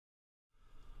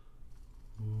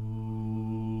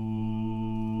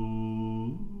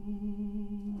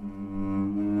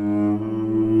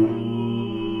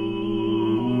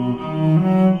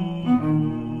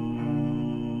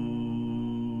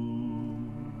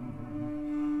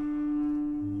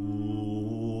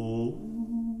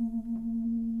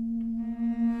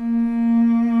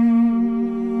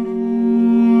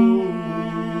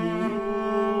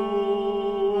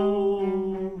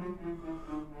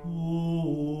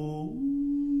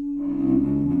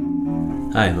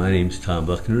Hi, my name's Tom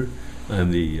Buckner.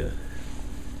 I'm the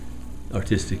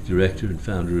artistic director and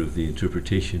founder of the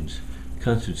Interpretations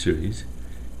concert series,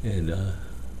 and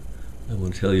I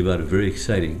want to tell you about a very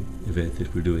exciting event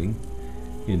that we're doing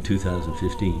in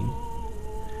 2015.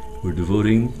 We're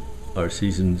devoting our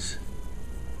season's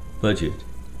budget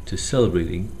to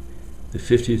celebrating the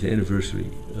 50th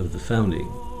anniversary of the founding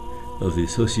of the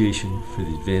Association for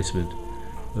the Advancement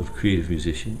of Creative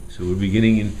Musicians. So we're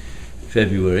beginning in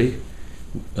February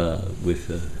with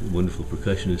a wonderful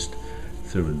percussionist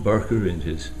Thurman Barker and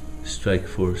his Strike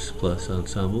Force Plus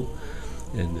ensemble,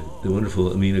 and the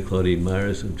wonderful Amina Claudine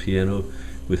Myers on piano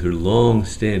with her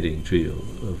long-standing trio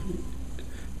of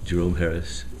Jerome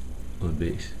Harris on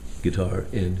bass, guitar,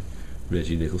 and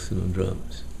Reggie Nicholson on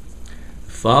drums.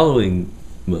 The following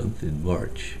month, in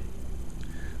March,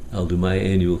 I'll do my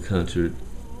annual concert.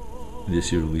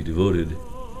 This year will be devoted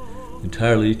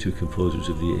entirely to composers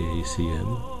of the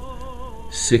AACM.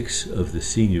 6 of the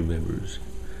senior members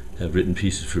have written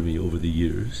pieces for me over the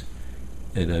years,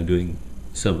 and I'm doing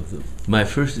some of them. My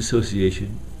first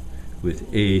association with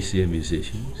AACM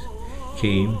musicians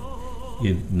came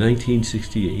in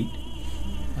 1968.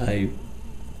 I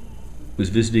was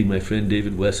visiting my friend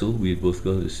David Wessel. We had both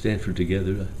gone to Stanford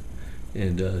together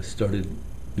and started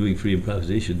doing free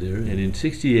improvisation there. And in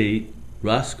 '68,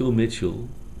 Roscoe Mitchell,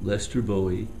 Lester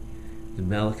Bowie, and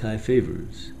Malachi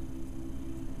Favors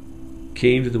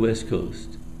came to the West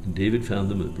Coast, and David found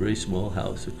them in a very small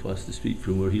house across the street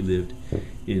from where he lived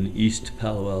in East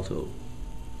Palo Alto.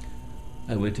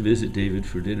 I went to visit David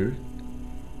for dinner,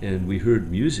 and we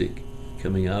heard music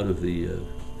coming out of the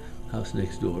house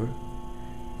next door,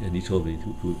 and he told me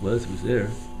who it was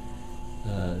there.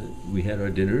 We had our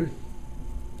dinner,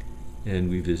 and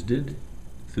we visited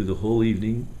through the whole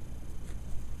evening.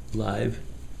 Live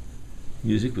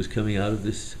music was coming out of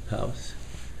this house.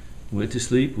 Went to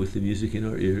sleep with the music in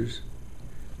our ears.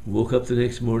 Woke up the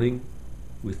next morning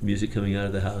with music coming out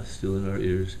of the house still in our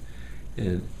ears,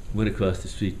 and went across the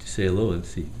street to say hello and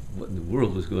see what in the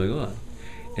world was going on.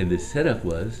 And the setup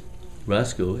was,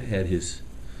 Roscoe had his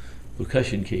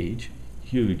percussion cage,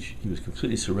 huge. He was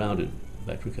completely surrounded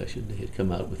by percussion. They had come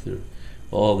out with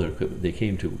all their equipment. They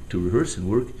came to rehearse and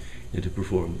work and to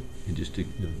perform, and just to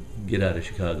get out of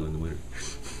Chicago in the winter.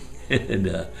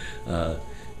 And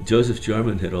Joseph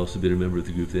Jarman had also been a member of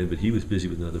the group then, but he was busy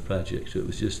with another project, so it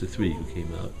was just the 3 who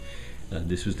came out.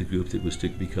 This was the group that was to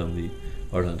become the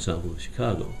Art Ensemble of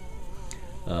Chicago.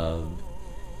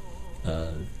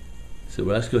 So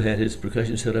Roscoe had his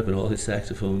percussion set up and all his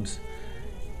saxophones,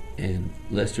 and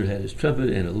Lester had his trumpet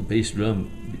and a little bass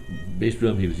drum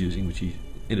he was using, which he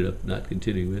ended up not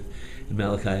continuing with, and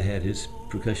Malachi had his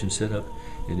percussion set up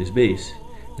and his bass,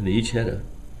 and they each had a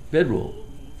bedroll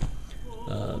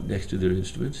next to their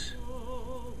instruments.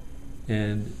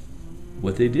 And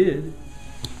what they did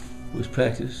was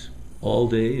practice all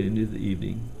day and into the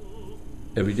evening,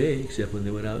 every day, except when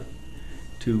they went out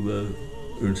to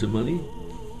earn some money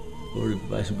or to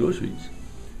buy some groceries.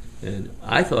 And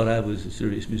I thought I was a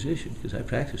serious musician because I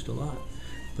practiced a lot.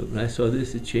 But when I saw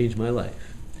this, it changed my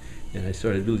life. And I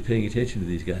started really paying attention to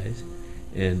these guys.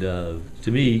 And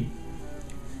to me,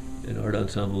 an Art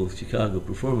Ensemble of Chicago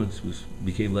performance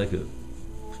became like a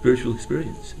spiritual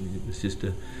experience. I mean, it was just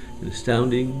an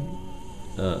astounding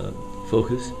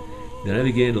focus. Then I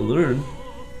began to learn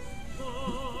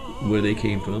where they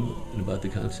came from and about the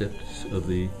concepts of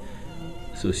the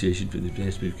Association for the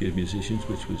Advancement of Creative Musicians,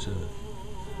 which was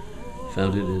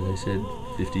founded, as I said,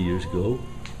 50 years ago.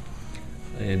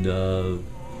 And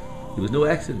it was no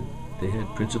accident. They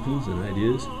had principles and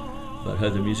ideas about how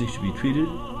their music should be treated,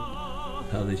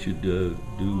 how they should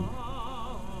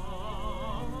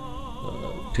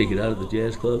take it out of the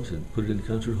jazz clubs and put it in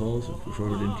concert halls and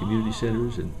perform it in community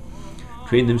centers, and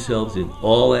train themselves in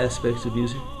all aspects of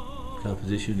music,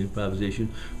 composition,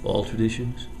 improvisation, all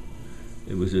traditions.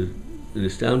 It was an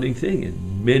astounding thing,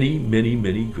 and many, many,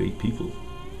 many great people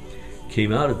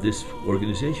came out of this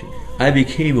organization. I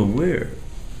became aware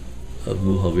of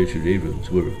Mulhall Richard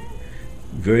Abrams' work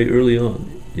very early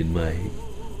on in my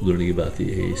learning about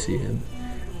the AACM.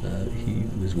 He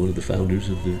was one of the founders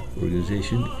of the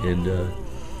organization, and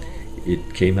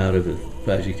it came out of a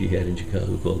project he had in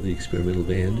Chicago called the Experimental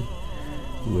Band,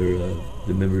 where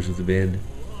the members of the band,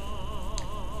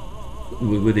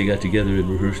 where they got together and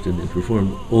rehearsed and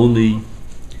performed only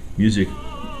music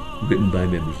written by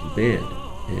members of the band,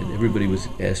 and everybody was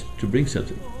asked to bring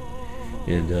something.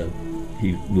 And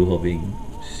Mulhall being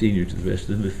senior to the rest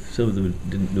of them, if some of them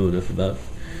didn't know enough about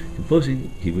composing,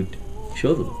 he would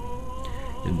show them.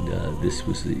 And this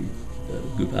was the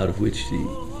group out of which the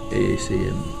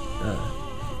AACM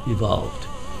evolved.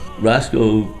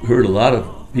 Roscoe heard a lot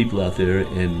of people out there,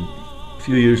 and a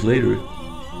few years later,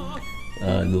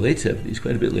 in the late 70s,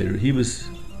 quite a bit later, he was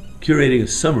curating a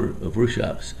summer of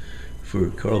workshops for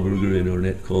Carl Berger and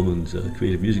Ornette Coleman's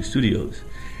Creative Music Studios.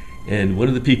 And one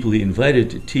of the people he invited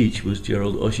to teach was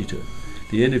Gerald Oshita.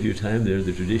 At the end of your time there,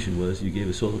 the tradition was you gave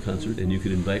a solo concert and you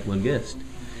could invite one guest.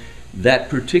 That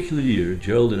particular year,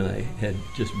 Gerald and I had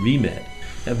just re-met,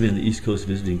 having been on the East Coast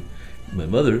visiting my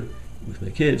mother with my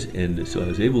kids, and so I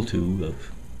was able to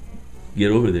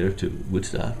get over there to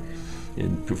Woodstock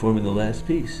and perform in the last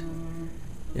piece.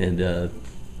 And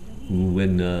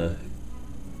when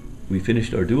we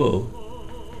finished our duo,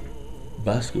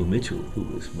 Bosco Mitchell, who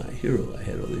was my hero, I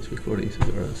had all these recordings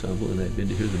of our ensemble and I'd been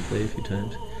to hear them play a few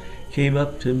times, came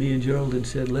up to me and Gerald and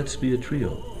said, "Let's be a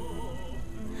trio."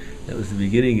 That was the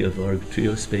beginning of our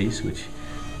trio space, which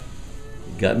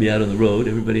got me out on the road.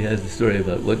 Everybody has the story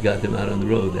about what got them out on the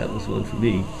road. That was one for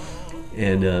me.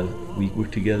 And we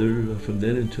worked together from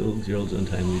then until Gerald's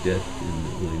untimely death in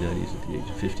the early 90s at the age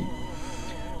of 50.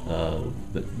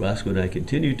 But Roscoe and I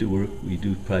continued to work. We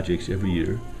do projects every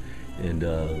year. And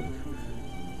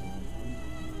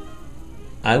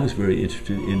I was very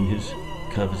interested in his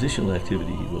compositional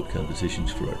activity. He wrote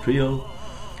compositions for our trio.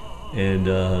 And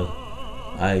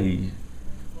I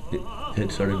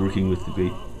had started working with the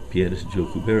great pianist Joe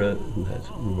Kubera, who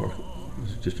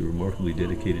was just a remarkably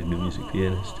dedicated new music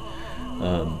pianist.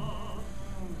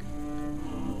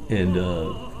 And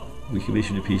we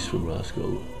commissioned a piece from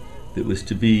Roscoe that was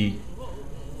to be,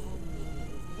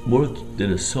 more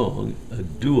than a song, a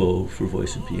duo for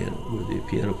voice and piano, where the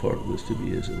piano part was to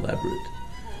be as elaborate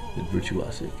and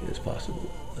virtuosic as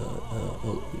possible,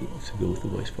 to go with the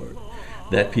voice part.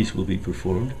 That piece will be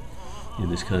performed in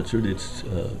this concert. It's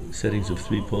settings of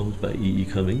 3 poems by E.E.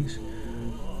 Cummings,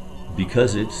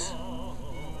 Because It's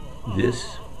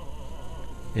This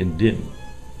and Dim.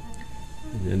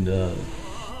 And then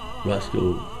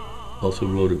Roscoe also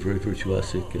wrote a very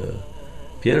virtuosic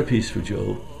piano piece for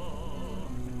Joe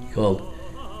called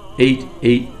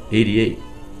 8888.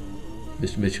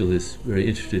 Mr. Mitchell is very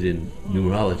interested in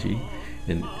numerology,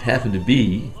 and it happened to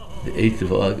be the 8th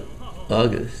of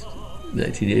August,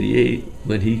 1988,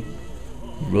 when he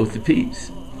wrote the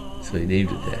piece. So he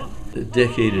named it that. A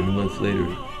decade and a month later,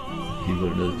 he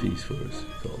wrote another piece for us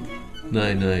called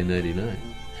 9999.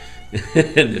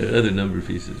 And there are other number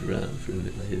pieces around for him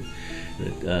in my head.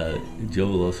 But Joe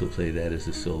will also play that as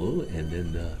a solo. And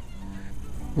then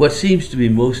what seems to be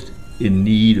most in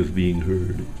need of being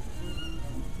heard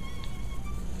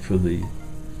from the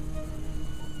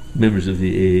members of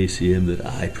the AACM that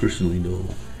I personally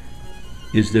know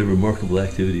is their remarkable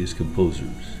activity as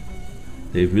composers.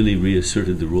 They've really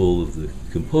reasserted the role of the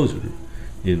composer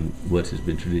in what has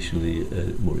been traditionally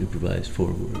a more improvised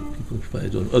form, where people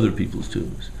improvise on other people's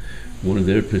tunes. One of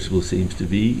their principles seems to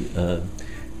be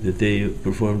that they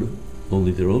performed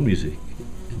only their own music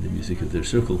and the music of their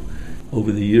circle.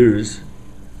 Over the years,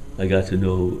 I got to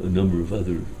know a number of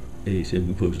other AACM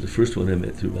composers. The first one I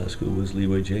met through Roscoe was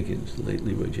Leroy Jenkins, the late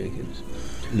Leroy Jenkins.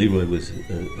 Leroy was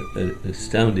an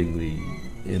astoundingly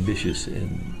ambitious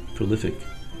and prolific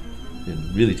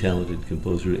and really talented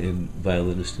composer and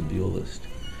violinist and violist.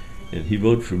 And he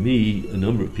wrote for me a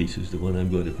number of pieces. The one I'm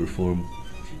going to perform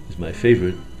is my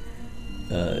favorite.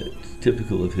 It's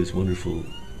typical of his wonderful,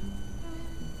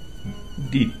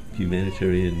 deep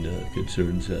humanitarian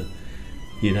concerns.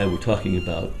 He and I were talking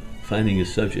about finding a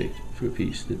subject for a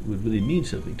piece that would really mean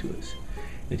something to us.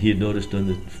 And he had noticed on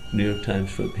the New York Times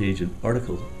front page an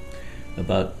article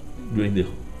about during the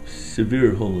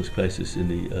severe homeless crisis in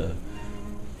the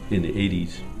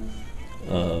 80s.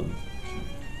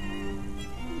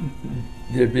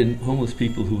 There had been homeless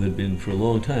people who had been for a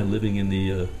long time living in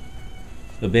the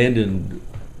abandoned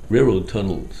railroad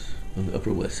tunnels on the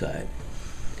Upper West Side.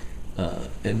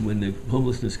 And when the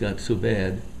homelessness got so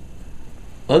bad,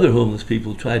 other homeless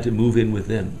people tried to move in with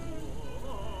them.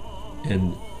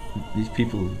 And these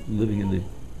people living in the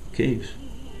caves,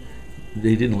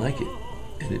 they didn't like it.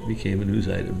 And it became a news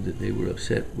item that they were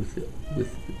upset with the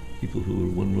people who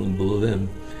were one rung below them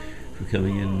for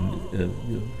coming in,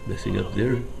 messing up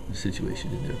their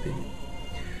situation, in their opinion.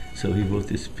 So he wrote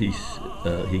this piece.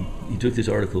 He took this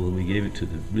article and we gave it to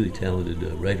the really talented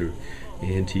writer,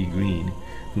 A.N.T. Green,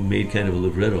 who made kind of a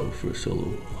libretto for a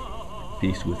solo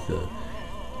piece with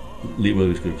Leroy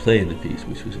was going to play in the piece,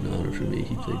 which was an honor for me.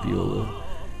 He played viola,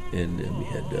 and then we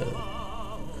had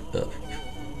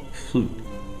flute.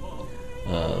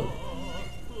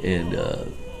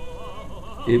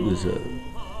 It was a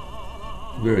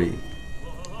very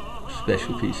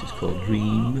special piece. It's called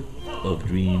Dream of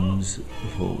Dreams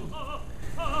of Home.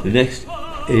 The next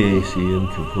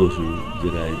AACM composer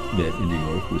that I met in New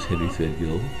York was Henry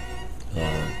Threadgill,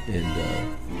 and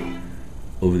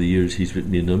over the years he's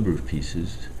written me a number of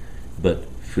pieces, but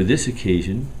for this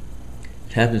occasion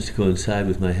it happens to coincide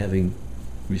with my having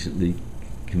recently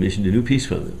commissioned a new piece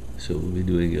from him. So we'll be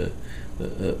doing a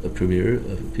premiere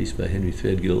of a piece by Henry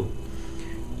Threadgill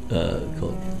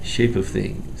called Shape of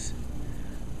Things.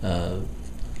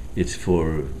 It's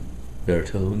for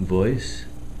baritone voice,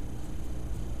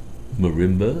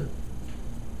 marimba,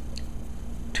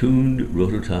 tuned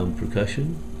rototom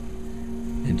percussion,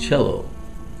 and cello.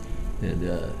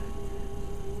 And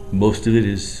most of it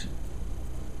is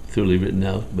thoroughly written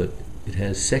out, but it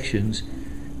has sections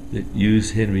that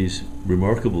use Henry's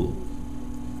remarkable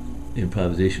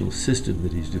improvisational system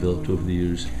that he's developed over the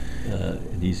years.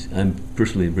 And I'm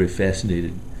personally very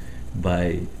fascinated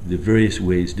by the various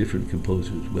ways different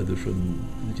composers, whether from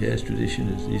the jazz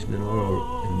tradition as these men are,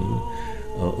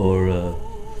 or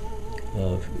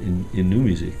in new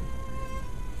music,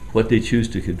 what they choose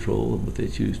to control and what they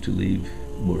choose to leave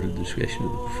more to the discretion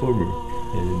of the performer.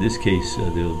 And in this case,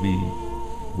 there'll be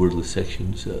wordless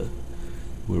sections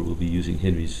where we'll be using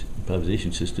Henry's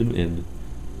improvisation system, and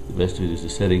the rest of it is a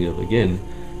setting of, again,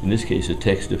 in this case, a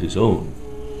text of his own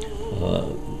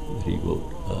that he wrote.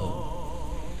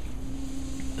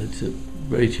 It's a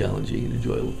very challenging and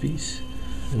enjoyable piece.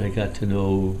 And I got to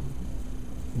know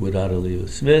Wadada Leo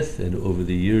Smith, and over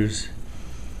the years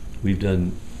we've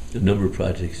done a number of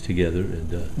projects together.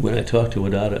 And when I talked to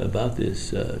Wadada about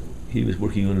this, he was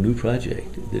working on a new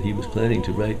project that he was planning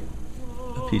to write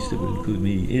a piece that would include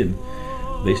me in,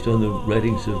 based on the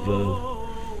writings of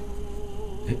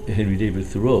Henry David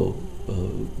Thoreau.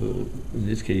 In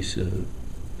this case,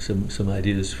 some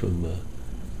ideas from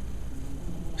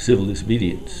Civil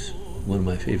Disobedience, one of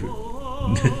my favorite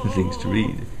things to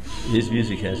read. His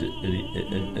music has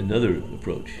another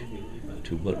approach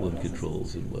to what one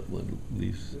controls and what one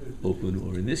leaves open,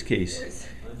 or in this case,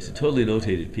 it's a totally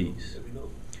notated piece.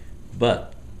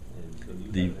 But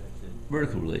the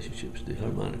vertical relationships, the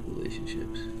harmonic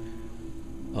relationships,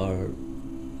 are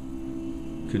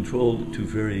controlled to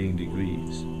varying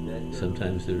degrees.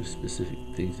 Sometimes there are specific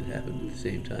things that happen at the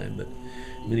same time, but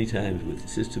many times with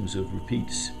systems of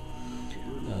repeats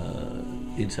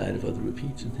inside of other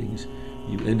repeats and things,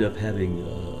 you end up having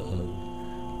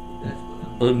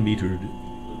unmetered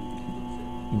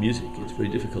music. It's very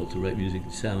difficult to write music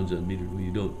that sounds unmetered when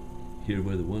you don't hear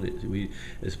where the one is.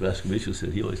 As Bosco Mitchell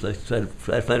said, he always likes to try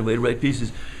to find a way to write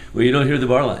pieces where you don't hear the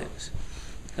bar lines.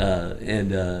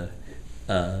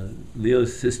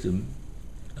 Leo's system,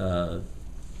 there'll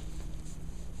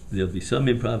be some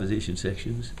improvisation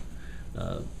sections,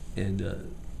 and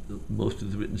most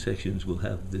of the written sections will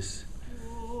have this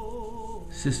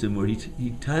system where he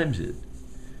times it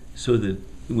so that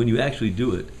when you actually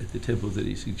do it at the tempo that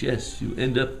he suggests, you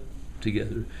end up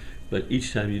together. But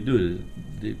each time you do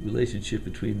it, the relationship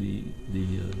between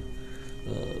the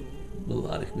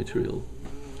melodic material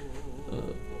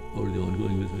or the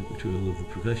ongoing rhythmic material of the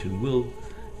percussion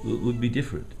would be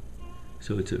different.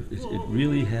 So it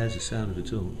really has a sound of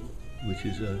its own, which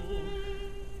is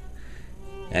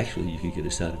actually you can get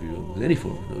a sound of your own with any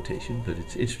form of notation, but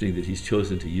it's interesting that he's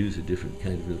chosen to use a different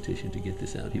kind of notation to get the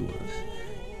sound he wants.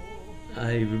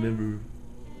 I remember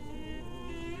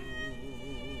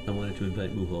I wanted to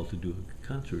invite Muhal to do a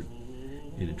concert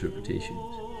in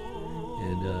interpretations,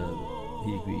 and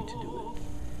he agreed to do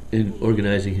it. In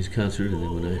organizing his concert, and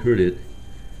then when I heard it,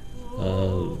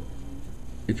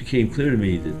 it became clear to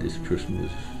me that this person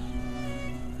was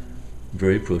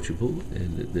very approachable,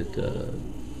 and that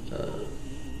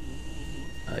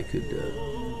I could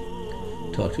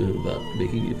talk to him about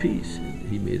making me a piece. And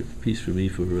he made a piece for me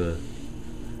for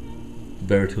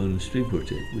baritone and string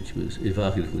quartet, which was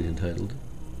evocatively entitled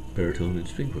Baritone and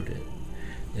String Quartet.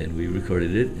 And we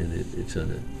recorded it, and it's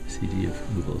on a CD of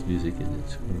Muhal's music, and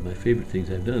it's one of my favorite things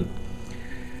I've done.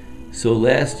 So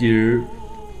last year,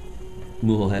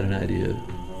 Muhal had an idea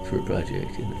for a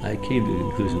project, and I came to the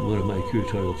conclusion one of my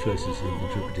curatorial choices in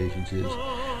interpretations is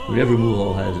whenever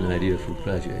Muhal has an idea for a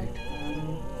project,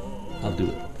 I'll do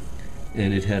it.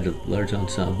 And it had a large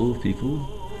ensemble of people,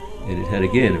 and it had,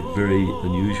 again, a very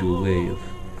unusual way of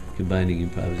combining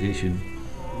improvisation,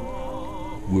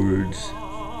 words,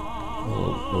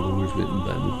 all the words written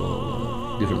by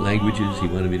Muhal, different languages. He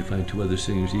wanted me to find two other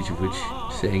singers, each of which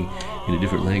sang in a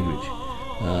different language.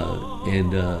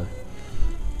 It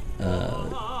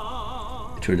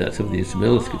turned out some of the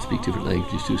instrumentalists could speak different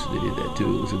languages too, so they did that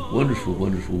too. It was a wonderful,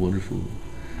 wonderful, wonderful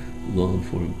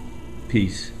long-form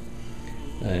piece.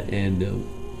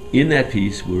 In that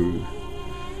piece were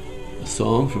a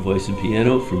song for voice and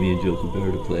piano for me and Joe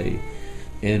Kubera to play,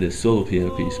 and a solo piano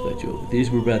piece by Joe.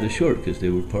 These were rather short because they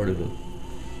were part of a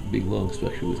big long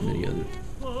structure with many other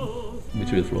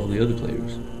material for all the other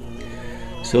players.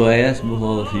 So I asked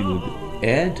Mahal if he would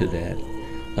add to that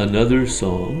another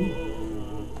song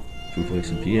for voice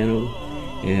and piano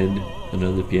and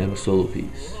another piano solo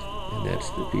piece. And that's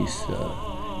the piece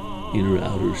Inner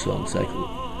Outer Song Cycle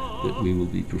that we will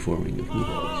be performing of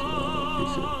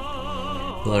Mahal's.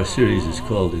 Well, our series is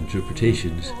called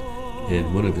Interpretations,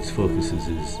 and one of its focuses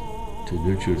is to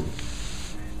nurture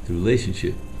the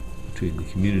relationship between the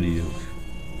community of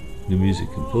new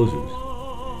music composers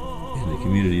and the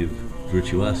community of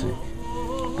virtuosic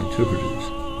interpreters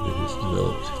that has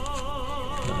developed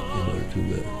in order to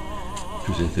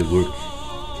present their work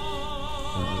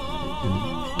in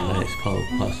the highest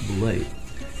possible light.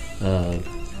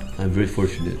 I'm very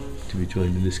fortunate to be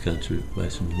joined in this concert by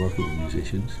some remarkable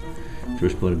musicians.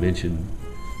 First, I want to mention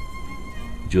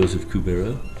Joseph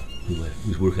Kubera,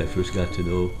 whose work I first got to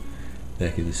know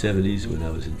back in the 70s when I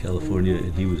was in California,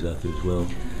 and he was out there as well.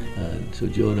 So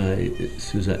Joe and I,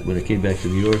 when I came back to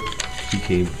New York, he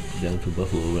came down from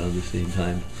Buffalo around the same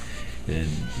time, and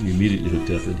we immediately hooked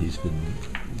up, and he's been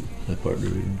my partner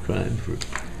in crime for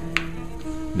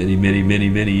many, many, many,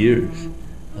 many years.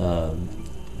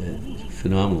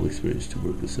 Phenomenal experience to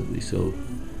work with somebody so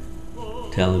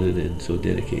talented and so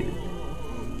dedicated.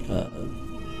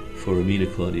 For Amina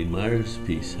Claudine Meyer's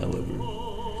piece, however,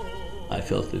 I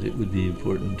felt that it would be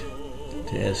important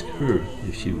to ask her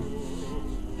if she would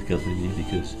accompany me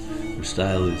because her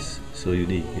style is so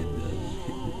unique, and I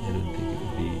don't think it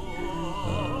would be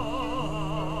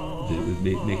that it would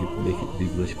make it be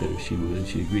much better if she would, and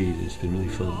she agreed. It's been really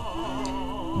fun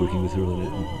working with her on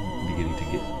it and beginning to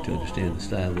get to understand the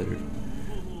style better.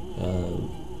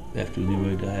 After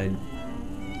Leroy died,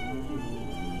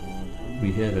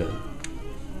 we had a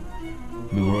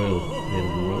memorial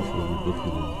for Robert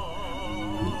Buckner,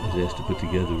 and I was asked to put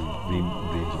together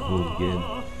Dreams of Home again.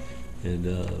 And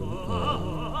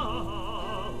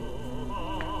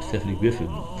Stephanie Griffin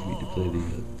agreed to play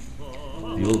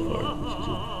the old part, which was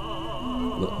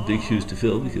a big shoes to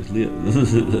fill because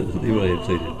Leroy had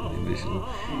played it in the original.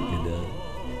 And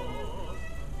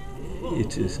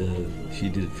it's just, she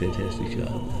did a fantastic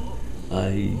job.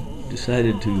 I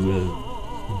decided to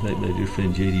invite my dear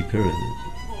friend J.D. Perrin,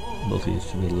 a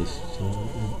multi-instrumentalist,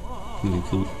 including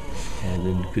flute, and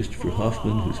then Christopher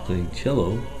Hoffman, who's playing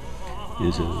cello,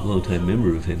 is a longtime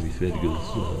member of Henry Threadgill's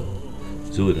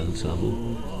Zoid Ensemble,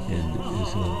 and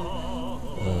is,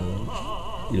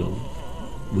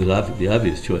 was the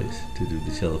obvious choice to do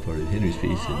the cello part of Henry's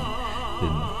piece. And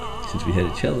then, since we had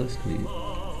a cellist, we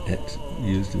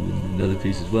used him in another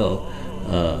piece as well,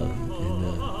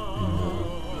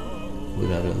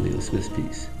 without Leo Smith's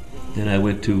piece. Then I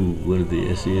went to one of the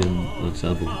AACM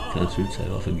ensemble concerts. I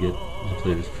often get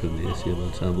players from the AACM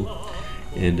ensemble,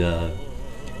 and there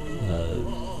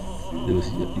was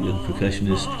a young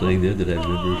percussionist playing there that I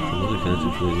remember from other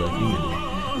concerts really liking, and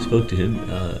I spoke to him,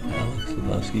 Alex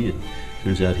Lebowski, and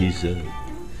turns out he's a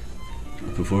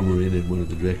performer and one of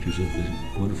the directors of the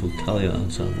wonderful Talia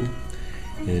ensemble,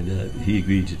 and he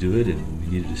agreed to do it, and we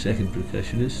needed a second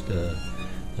percussionist.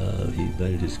 He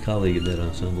invited his colleague in that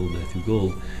ensemble, Matthew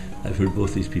Gold. I've heard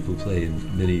both these people play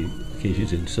in many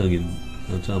occasions and sung in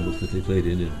ensembles that they played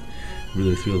in, and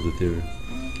really thrilled that they're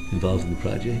involved in the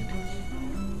project.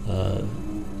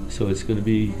 So it's going to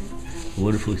be a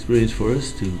wonderful experience for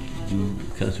us to do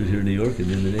a concert here in New York, and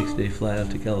then the next day fly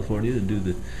out to California and do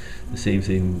the same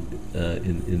thing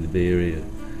in the Bay Area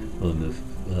on the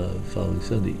following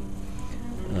Sunday.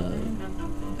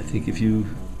 I think if you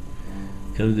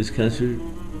come to this concert,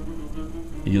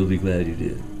 you'll be glad you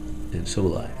did, and so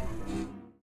will I.